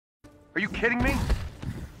Are you kidding me?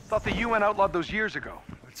 Thought the UN outlawed those years ago.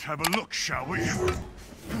 Let's have a look, shall we?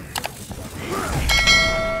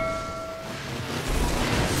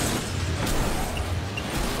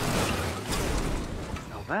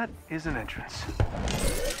 Now that is an entrance.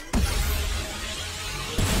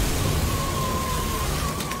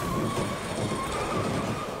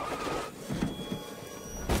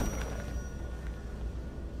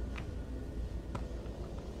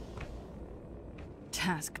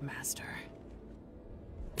 Taskmaster.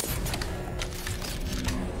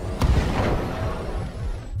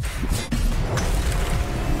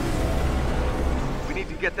 We need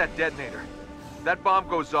to get that detonator. If that bomb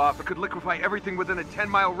goes off, it could liquefy everything within a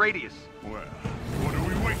 10-mile radius. Well, what are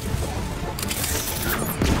we waiting for?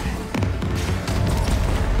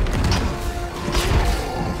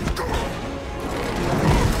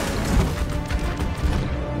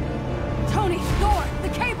 Tony, Thor, the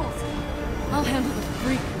cables! I'll handle the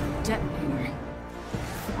freak detonator.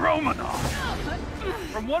 Romanov!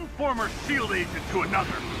 From one former SHIELD agent to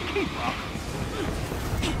another. Keep up!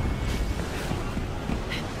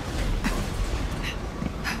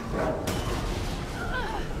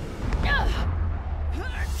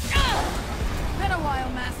 Been a while,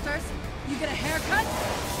 Masters. You get a haircut?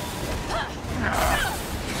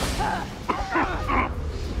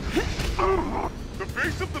 The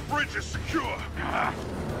base of the bridge is secure.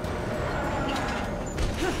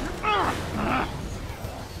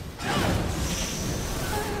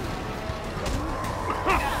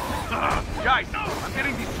 Guys, I'm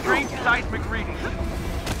getting these strange seismic readings.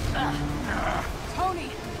 Tony,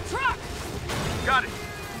 truck! Got it.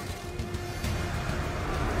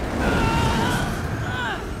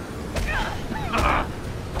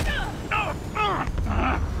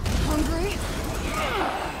 Hungry?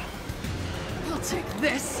 I'll take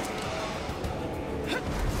this.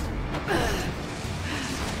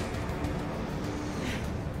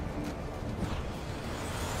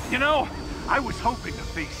 You know, I was hoping to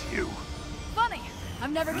face you. Funny,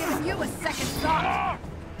 I've never given you a second thought.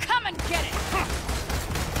 Come and get it!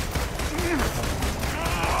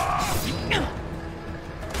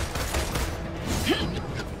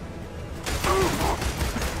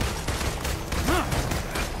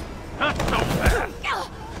 Not so fast.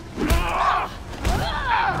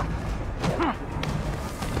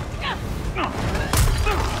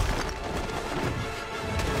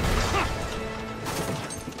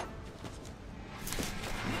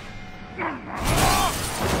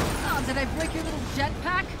 Oh, did I break your little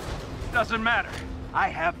jetpack? Doesn't matter. I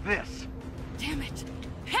have this. Damn it!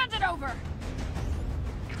 Hand it over!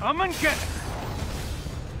 Come and get it.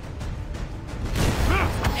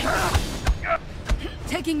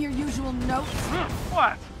 Taking your usual notes?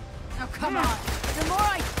 What? Now come on. The more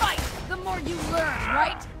I fight, the more you learn,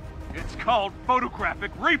 right? It's called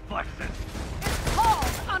photographic reflexes. It's called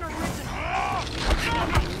unoriginal.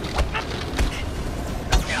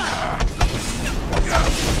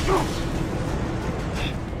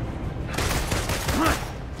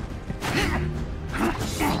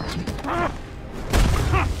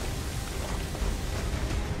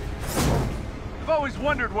 I've always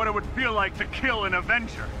wondered what it would feel like to kill an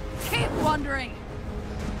Avenger. Keep wondering.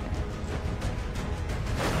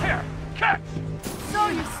 Here, catch! So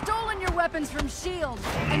you've stolen your weapons from S.H.I.E.L.D.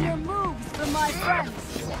 and your moves from my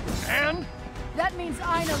friends. And? That means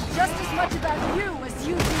I know just as much about you as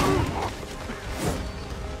you do.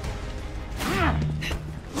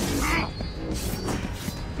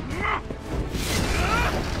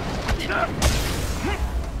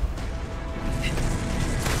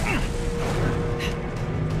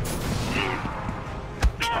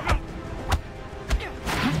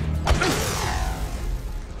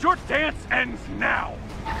 Your dance ends now!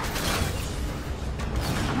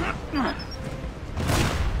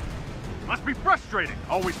 Must be frustrating,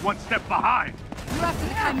 always one step behind. You're after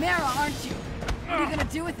the Chimera, aren't you? What are you gonna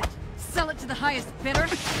do with it? Sell it to the highest bidder?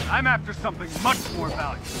 I'm after something much more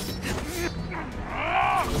valuable.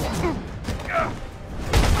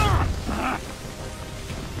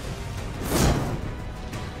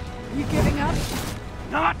 You giving up?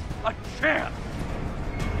 Not a chance!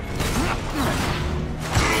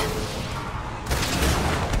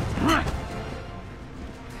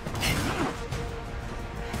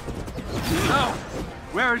 So,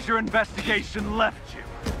 where has your investigation left you?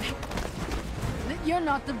 That you're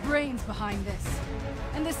not the brains behind this.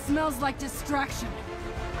 And this smells like distraction.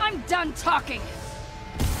 I'm done talking!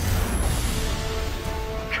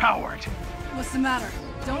 Coward! What's the matter?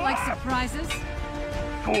 Don't like surprises?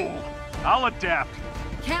 Fool! I'll adapt.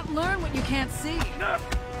 Can't learn what you can't see.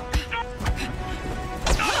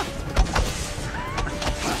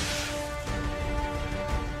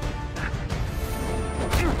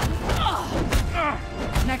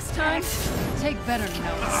 next time, take better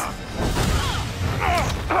notes.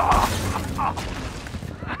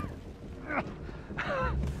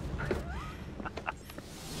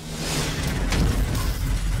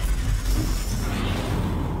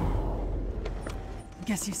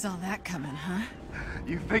 Guess you saw that coming, huh?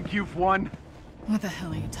 You think you've won? What the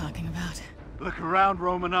hell are you talking about? Look around,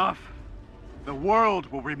 Romanov. The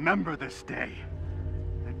world will remember this day.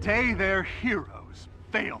 The day their heroes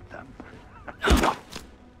failed them.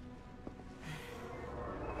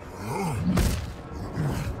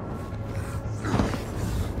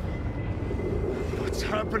 What's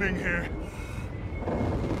happening here?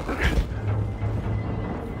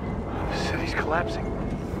 The city's collapsing.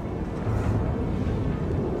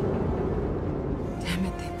 Damn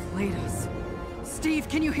it, they played us. Steve,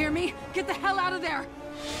 can you hear me? Get the hell out of there!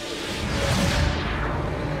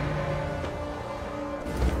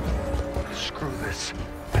 Screw this.